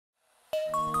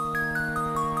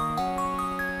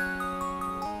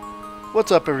What's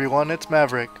up everyone, it's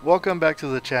Maverick. Welcome back to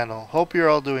the channel. Hope you're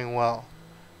all doing well.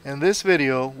 In this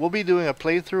video, we'll be doing a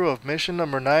playthrough of mission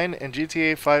number 9 in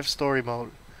GTA 5 story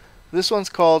mode. This one's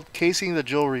called Casing the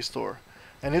Jewelry Store,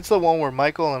 and it's the one where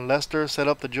Michael and Lester set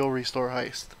up the jewelry store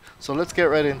heist. So let's get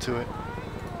right into it.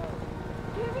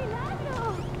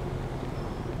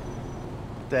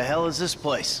 The hell is this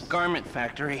place? Garment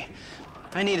factory.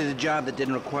 I needed a job that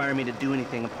didn't require me to do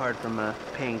anything apart from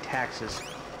paying taxes.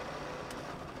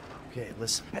 Okay,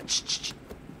 listen.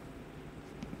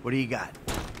 What do you got?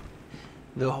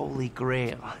 The Holy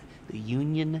Grail. The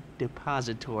Union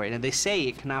Depository. And they say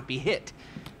it cannot be hit.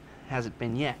 Hasn't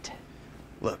been yet.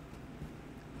 Look,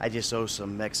 I just owe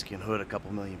some Mexican hood a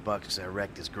couple $1 million because I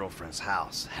wrecked his girlfriend's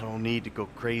house. I don't need to go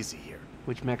crazy here.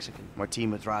 Which Mexican?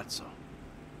 Martin Madrazo.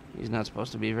 He's not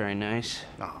supposed to be very nice.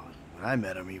 Oh, when I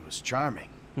met him, he was charming.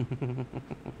 So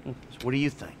what do you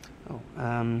think? Oh,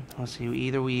 let's see.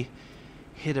 Either we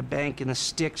hit a bank in the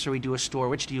sticks or we do a store.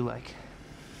 Which do you like?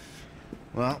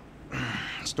 Well,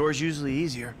 store's usually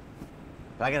easier.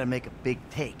 But I gotta make a big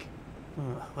take.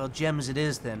 Well, gems it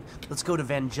is then. Let's go to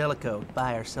Vangelico,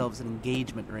 buy ourselves an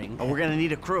engagement ring. Oh, we're gonna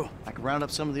need a crew. I can round up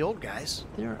some of the old guys.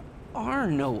 There are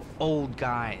no old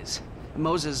guys.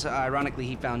 Moses, ironically,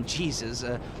 he found Jesus.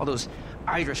 All those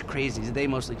Irish crazies, they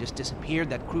mostly just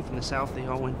disappeared. That crew from the south, they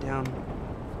all went down.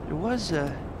 There was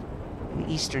an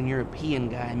Eastern European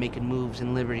guy making moves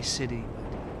in Liberty City,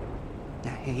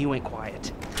 but he went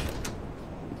quiet.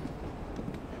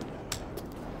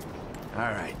 All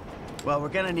right. Well, we're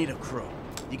gonna need a crew.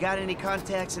 You got any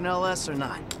contacts in LS or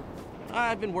not?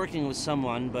 I've been working with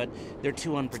someone, but they're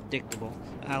too unpredictable.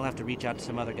 I'll have to reach out to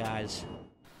some other guys.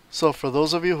 So for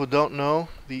those of you who don't know,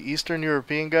 the Eastern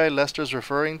European guy Lester's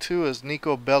referring to is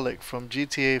Niko Bellic from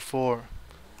GTA 4.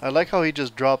 I like how he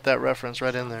just dropped that reference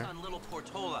right in there. On Little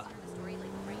Portola.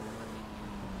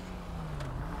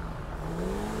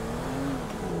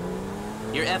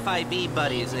 Your FIB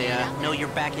buddies, they know you're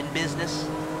back in business?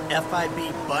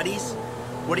 FIB buddies?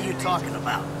 What are you talking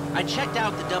about? I checked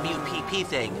out the WPP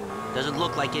thing. Doesn't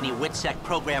look like any WITSEC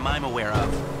program I'm aware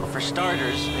of. Well, for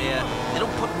starters, they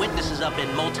don't put witnesses up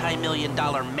in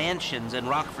multi-million-dollar mansions in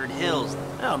Rockford Hills.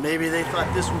 Well, maybe they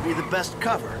thought this would be the best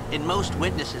cover. And most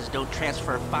witnesses don't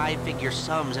transfer five-figure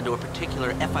sums into a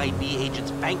particular FIB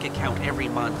agent's bank account every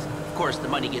month. Of course, the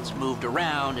money gets moved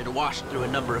around and washed through a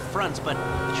number of fronts, but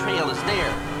the trail is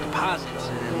there. Deposits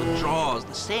and withdrawals,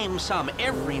 the same sum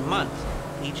every month.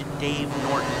 Agent Dave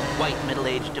Norton, white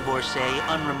middle-aged divorcee,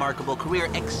 unremarkable career,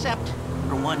 except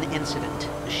for one incident.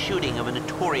 The shooting of a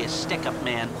notorious stick-up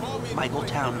man, Michael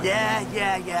Townley.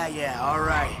 Yeah, all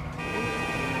right.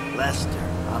 Lester,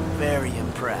 I'm very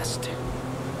impressed.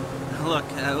 Look,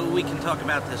 we can talk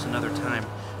about this another time.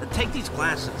 Take these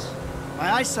glasses.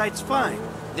 My eyesight's fine.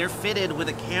 They're fitted with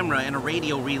a camera and a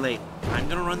radio relay. I'm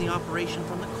gonna run the operation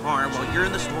from the car while you're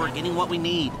in the store getting what we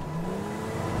need.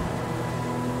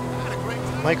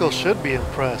 Michael should be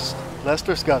impressed.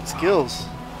 Lester's got skills.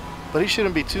 But he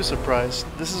shouldn't be too surprised.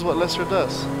 This is what Lester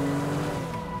does.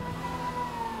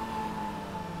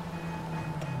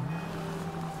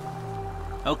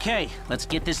 Okay, let's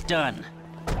get this done.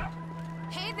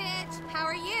 Hey, bitch, how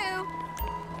are you?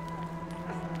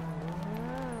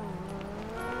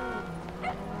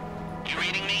 You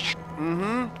reading me?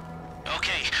 Mm-hmm.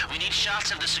 Okay, we need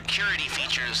shots of the security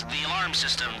features, the alarm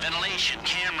system, ventilation,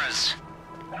 cameras.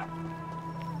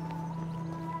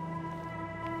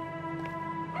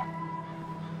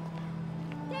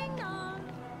 Ding dong.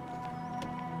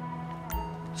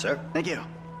 Sir, thank you.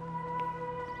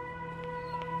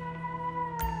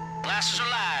 Glasses are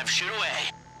live, shoot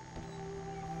away.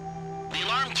 The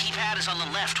alarm keypad is on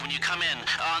the left when you come in,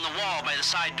 on the wall by the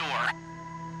side door.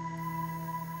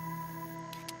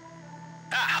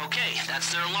 Ah, okay,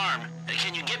 that's their alarm.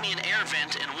 Can you get me an air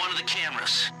vent in one of the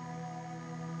cameras?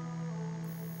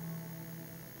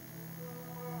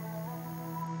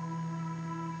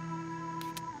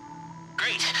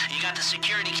 Great, you got the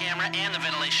security camera and the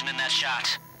ventilation in that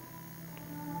shot.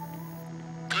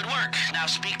 Good work. Now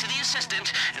speak to the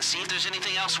assistant and see if there's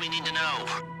anything else we need to know.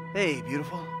 Hey,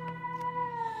 beautiful.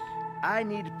 I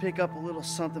need to pick up a little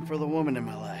something for the woman in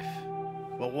my life.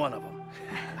 Well, one of them.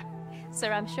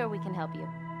 Sir, I'm sure we can help you.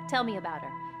 Tell me about her.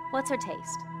 What's her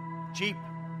taste? Cheap,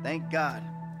 thank God.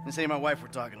 This ain't my wife we're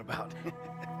talking about.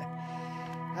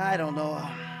 I don't know.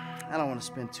 I don't want to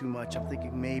spend too much. I'm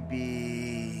thinking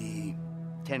maybe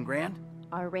 10 grand?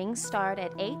 Our rings start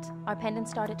at 8, our pendants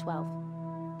start at 12.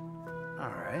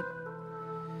 All right.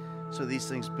 So these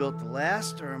things built to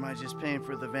last, or am I just paying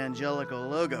for the Vangelico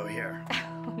logo here?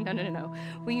 No.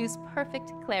 We use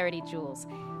perfect clarity jewels.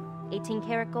 18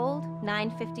 karat gold,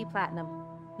 950 platinum.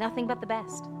 Nothing but the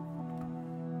best.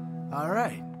 All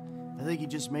right. I think you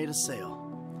just made a sale.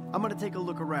 I'm gonna take a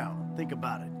look around. Think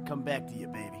about it. Come back to you,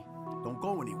 baby. Don't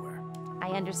go anywhere.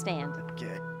 I understand.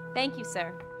 Okay. Thank you,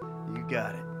 sir. You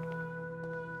got it.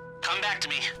 Come back to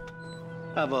me.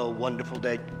 Have a wonderful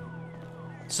day.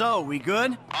 So, we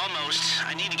good? Almost.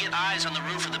 I need to get eyes on the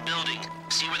roof of the building.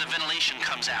 See where the ventilation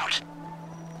comes out.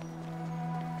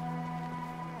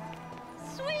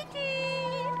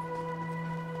 Sweetie!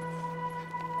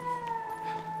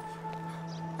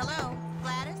 Hello,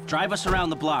 Gladys? Drive us around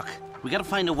the block. We gotta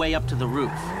find a way up to the roof.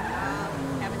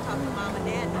 Haven't talked to Mom and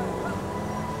Dad.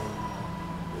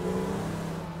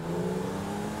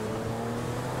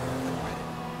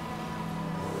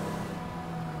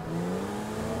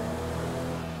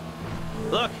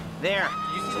 Look, there.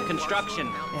 Some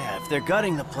construction. Yeah, if they're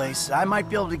gutting the place, I might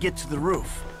be able to get to the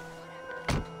roof.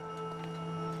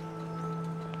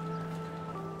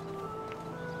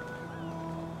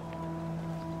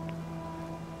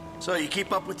 So, you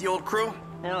keep up with the old crew?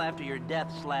 Well, after your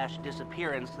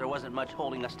death/disappearance, there wasn't much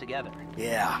holding us together.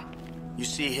 Yeah. You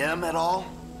see him at all?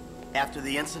 After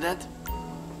the incident?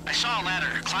 I saw a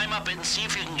ladder. Climb up it and see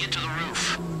if you can get to the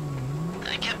roof.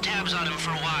 I kept tabs on him for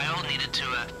a while. Needed to,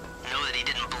 know that he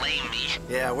didn't blame me.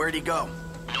 Yeah, where'd he go?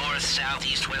 North, south,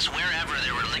 east, west, wherever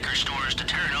there were liquor stores to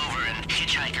turn over and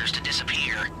hitchhikers to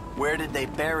disappear. Where did they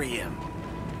bury him?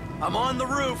 I'm on the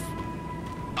roof!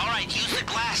 All right, use the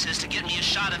glasses to get me a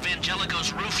shot of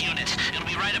Angelico's roof unit. It'll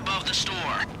be right above the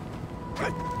store.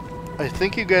 I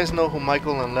think you guys know who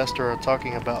Michael and Lester are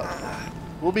talking about.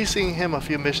 We'll be seeing him a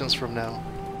few missions from now.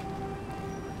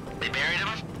 They buried him?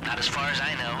 Not as far as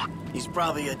I know. He's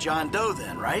probably a John Doe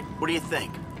then, right? What do you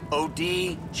think?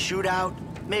 OD, shootout,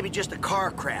 maybe just a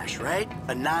car crash, right?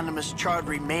 Anonymous charred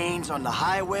remains on the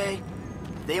highway.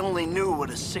 They only knew what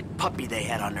a sick puppy they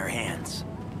had on their hands.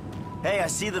 Hey, I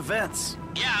see the vents.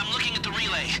 Yeah, I'm looking at the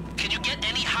relay. Can you get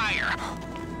any higher?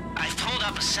 I've pulled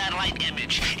up a satellite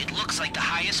image. It looks like the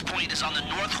highest point is on the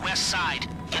northwest side.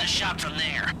 Get a shot from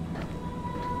there.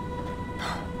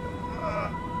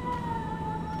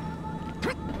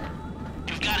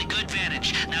 You've got a good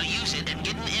vantage. Now use it and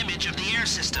get an image of the air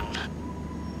system.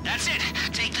 That's it.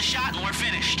 Take the shot and we're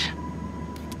finished.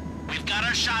 We've got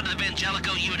our shot of the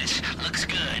Angelico unit. Looks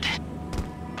good.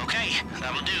 Okay,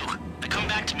 that'll do. Now come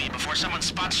back to me before someone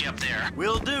spots you up there.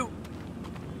 Will do.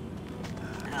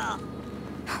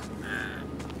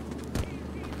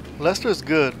 Lester's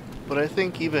good, but I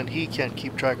think even he can't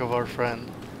keep track of our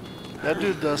friend. That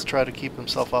dude does try to keep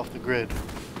himself off the grid.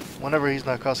 Whenever he's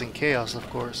not causing chaos, of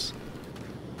course.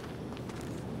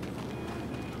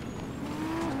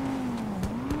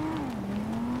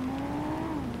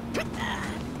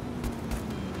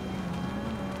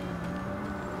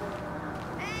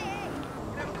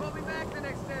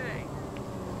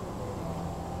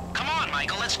 Come on,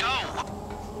 Michael, let's go.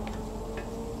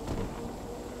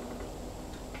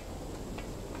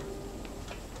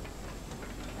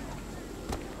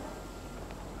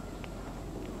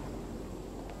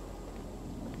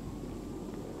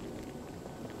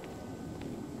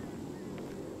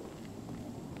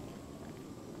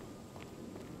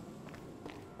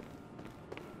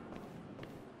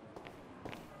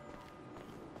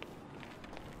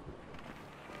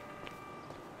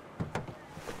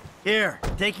 Here,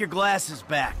 take your glasses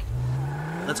back.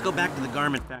 Let's go back to the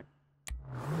garment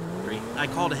factory. I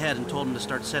called ahead and told him to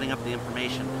start setting up the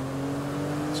information.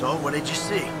 So, what did you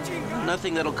see?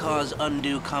 Nothing that'll cause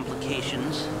undue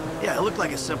complications. Yeah, it looked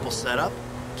like a simple setup.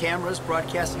 Cameras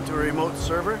broadcasting to a remote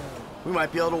server. We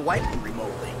might be able to wipe them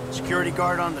remotely. Security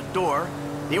guard on the door.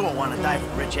 He won't want to dive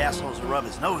with rich assholes and rub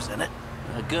his nose in it.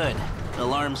 Good. The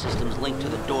alarm system's linked to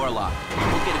the door lock.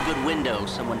 We'll get a good window.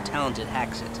 Someone talented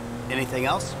hacks it. Anything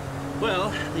else?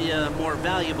 Well, the more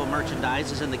valuable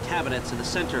merchandise is in the cabinets in the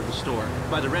center of the store,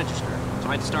 by the register, so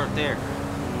I'd start there.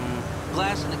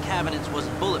 Glass in the cabinets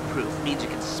wasn't bulletproof. Means you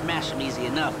can smash them easy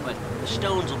enough, but the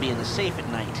stones will be in the safe at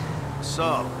night.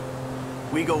 So,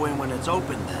 we go in when it's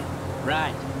open then.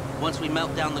 Right. Once we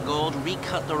melt down the gold,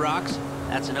 recut the rocks,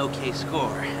 that's an okay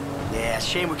score. Yeah,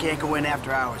 shame we can't go in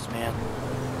after hours, man.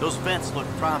 Those vents look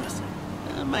promising.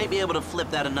 Might be able to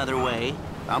flip that another way.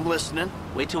 I'm listening.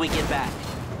 Wait till we get back.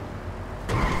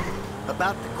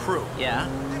 About the crew. Yeah?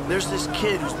 There's this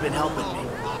kid who's been helping me.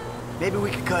 Maybe we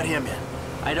could cut him in.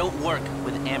 I don't work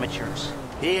with amateurs.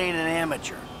 He ain't an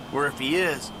amateur. Or if he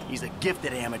is, he's a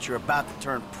gifted amateur about to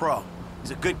turn pro.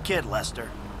 He's a good kid, Lester.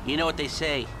 You know what they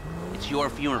say. It's your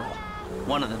funeral.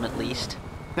 One of them, at least.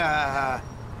 Ha ha.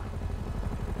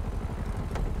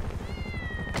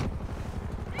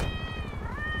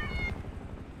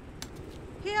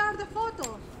 Here are the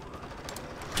photos.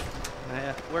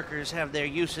 Workers have their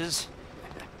uses.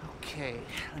 Okay. Okay,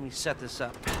 let me set this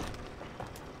up.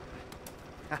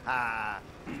 Haha.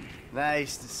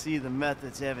 Nice to see the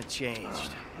methods haven't changed.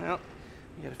 Well,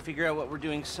 we gotta figure out what we're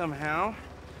doing somehow.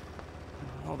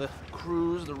 All the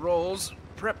crews, the rolls,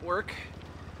 prep work.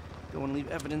 Go and leave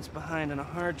evidence behind on a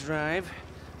hard drive.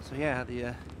 So yeah,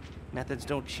 the methods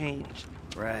don't change.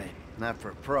 Right. Not for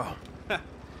a pro.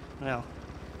 Well,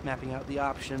 mapping out the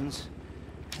options,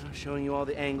 showing you all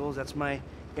the angles, that's my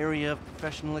area of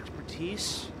professional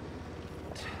expertise.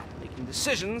 But making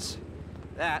decisions,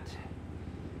 that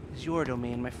is your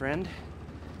domain, my friend.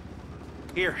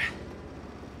 Here.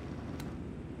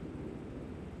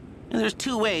 And there's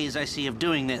two ways I see of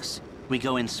doing this. We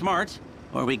go in smart,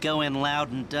 or we go in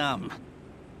loud and dumb.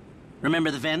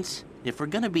 Remember the vents? If we're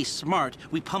gonna be smart,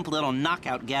 we pump a little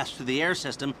knockout gas through the air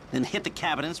system, then hit the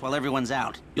cabinets while everyone's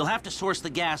out. You'll have to source the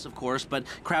gas, of course, but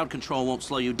crowd control won't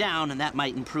slow you down, and that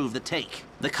might improve the take.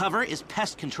 The cover is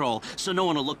pest control, so no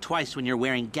one will look twice when you're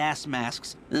wearing gas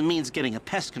masks. It means getting a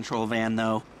pest control van,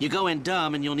 though. You go in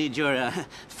dumb, and you'll need your,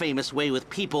 famous way with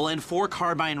people and 4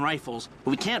 carbine rifles. But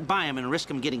we can't buy them and risk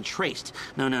them getting traced.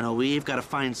 No, we've got to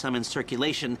find some in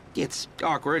circulation. It's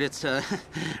awkward, it's,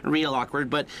 real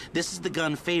awkward, but this is the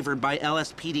gun favored by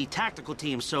LSPD tactical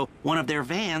teams, so one of their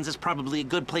vans is probably a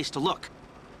good place to look.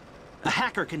 A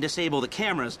hacker can disable the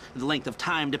cameras. The length of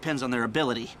time depends on their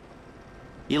ability.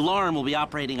 The alarm will be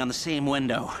operating on the same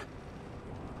window.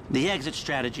 The exit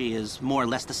strategy is more or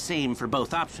less the same for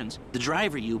both options. The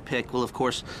driver you pick will, of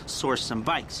course, source some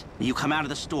bikes. You come out of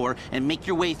the store and make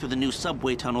your way through the new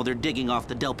subway tunnel they're digging off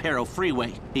the Del Perro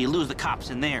freeway. You lose the cops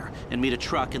in there and meet a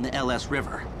truck in the LS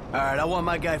River. All right, I want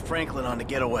my guy Franklin on the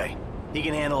getaway. He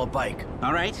can handle a bike.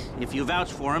 All right, if you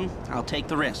vouch for him, I'll take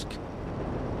the risk.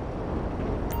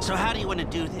 So how do you want to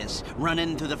do this? Run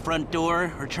in through the front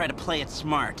door or try to play it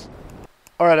smart?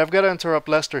 Alright, I've got to interrupt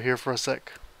Lester here for a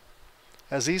sec.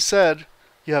 As he said,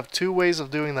 you have 2 ways of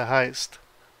doing the heist.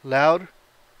 Loud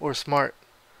or smart.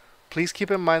 Please keep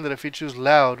in mind that if you choose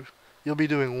loud, you'll be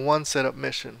doing 1 setup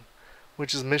mission,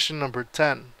 which is mission number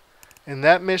 10. In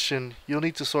that mission, you'll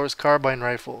need to source carbine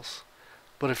rifles.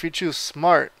 But if you choose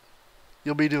smart,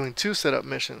 you'll be doing 2 setup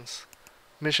missions.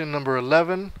 Mission number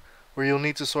 11, where you'll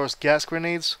need to source gas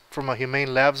grenades from a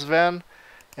Humane Labs van,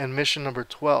 and mission number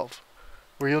 12,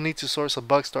 where you'll need to source a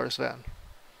Bugstars van.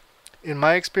 In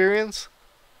my experience,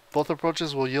 both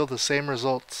approaches will yield the same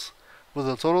results, with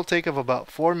a total take of about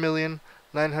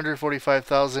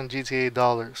 $4,945,000 GTA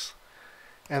dollars.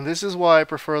 And this is why I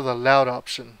prefer the loud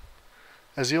option,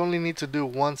 as you only need to do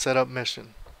 1 setup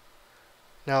mission.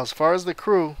 Now as far as the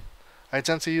crew, I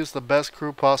tend to use the best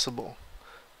crew possible.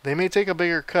 They may take a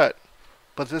bigger cut,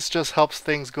 but this just helps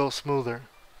things go smoother.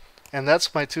 And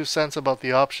that's my 2 cents about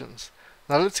the options.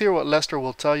 Now let's hear what Lester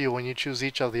will tell you when you choose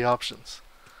each of the options.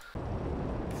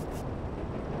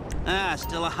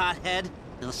 Still a hothead?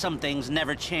 Well, some things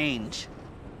never change.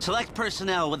 Select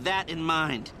personnel with that in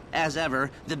mind. As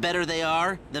ever, the better they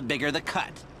are, the bigger the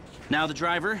cut. Now the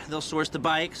driver, they'll source the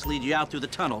bikes, lead you out through the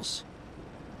tunnels.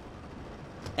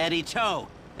 Eddie Toh.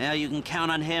 Well, you can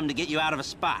count on him to get you out of a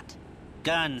spot.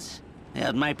 Guns. Yeah,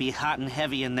 it might be hot and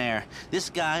heavy in there. This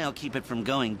guy will keep it from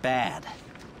going bad.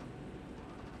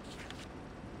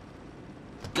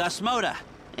 Gus Moda.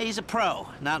 He's a pro.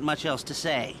 Not much else to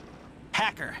say.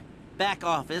 Hacker. Back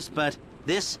office, but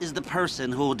this is the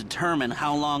person who will determine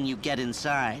how long you get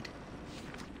inside.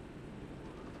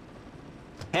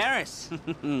 Harris.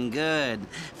 Good.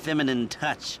 Feminine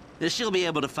touch. She'll be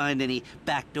able to find any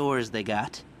back doors they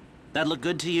got. That look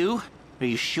good to you? Are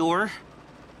you sure?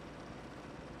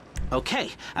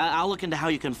 Okay, I'll look into how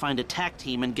you can find a TAC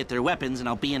team and get their weapons, and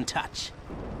I'll be in touch.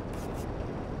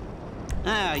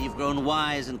 You've grown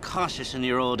wise and cautious in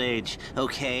your old age.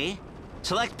 Okay.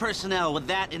 Select personnel with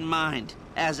that in mind.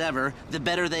 As ever, the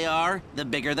better they are, the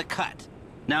bigger the cut.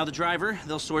 Now the driver,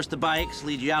 they'll source the bikes,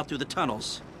 lead you out through the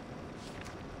tunnels.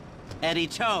 Eddie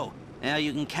Toh. Well,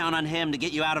 you can count on him to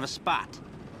get you out of a spot.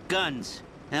 Guns.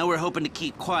 Now we're hoping to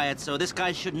keep quiet, so this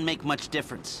guy shouldn't make much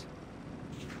difference.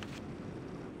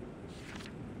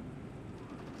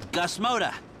 Gus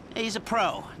Moda. He's a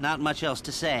pro. Not much else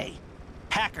to say.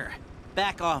 Hacker.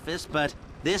 Back office, but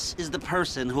this is the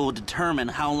person who will determine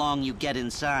how long you get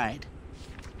inside.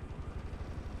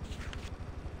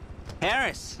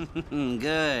 Harris.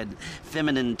 Good.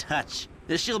 Feminine touch.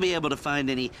 She'll be able to find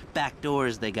any back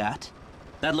doors they got.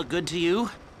 That look good to you?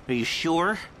 Are you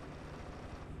sure?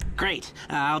 Great.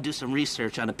 I'll do some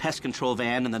research on a pest control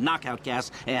van and the knockout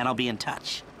gas, and I'll be in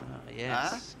touch. Oh,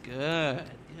 yes. Huh?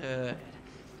 Good.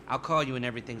 I'll call you when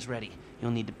everything's ready.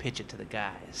 You'll need to pitch it to the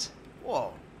guys.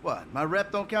 Whoa, what? My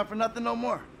rep don't count for nothing no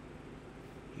more?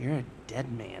 You're a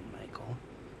dead man, Michael.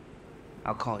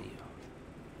 I'll call you.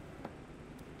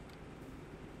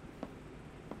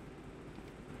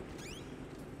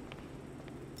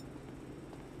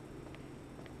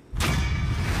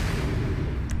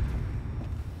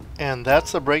 And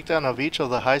that's the breakdown of each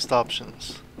of the heist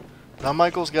options. Now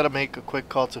Michael's got to make a quick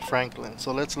call to Franklin,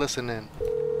 so let's listen in.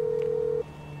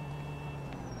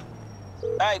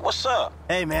 Hey, what's up?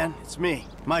 Hey man, it's me,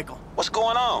 Michael. What's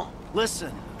going on?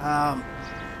 Listen,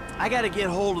 I gotta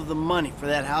get hold of the money for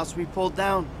that house we pulled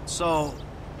down, so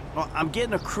well, I'm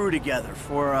getting a crew together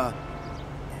for,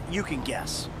 you can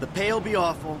guess. The pay will be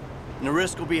awful, and the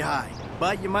risk will be high,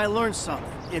 but you might learn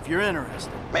something if you're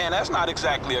interested. Man, that's not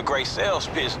exactly a great sales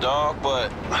pitch, dog,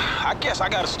 but I guess I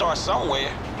gotta start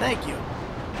somewhere. Thank you.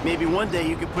 Maybe one day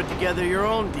you could put together your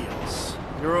own deals,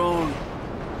 your own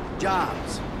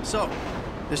jobs. So,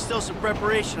 there's still some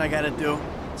preparation I gotta do.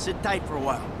 Sit tight for a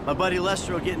while. My buddy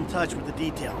Lester will get in touch with the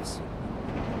details.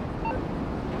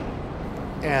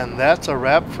 And that's a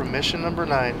wrap for mission number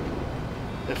 9.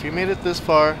 If you made it this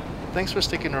far, thanks for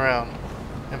sticking around.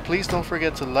 And please don't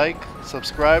forget to like,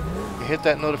 subscribe, and hit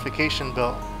that notification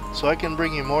bell so I can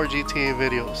bring you more GTA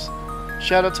videos.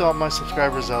 Shout out to all my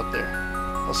subscribers out there.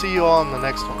 I'll see you all in the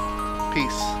next one.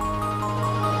 Peace.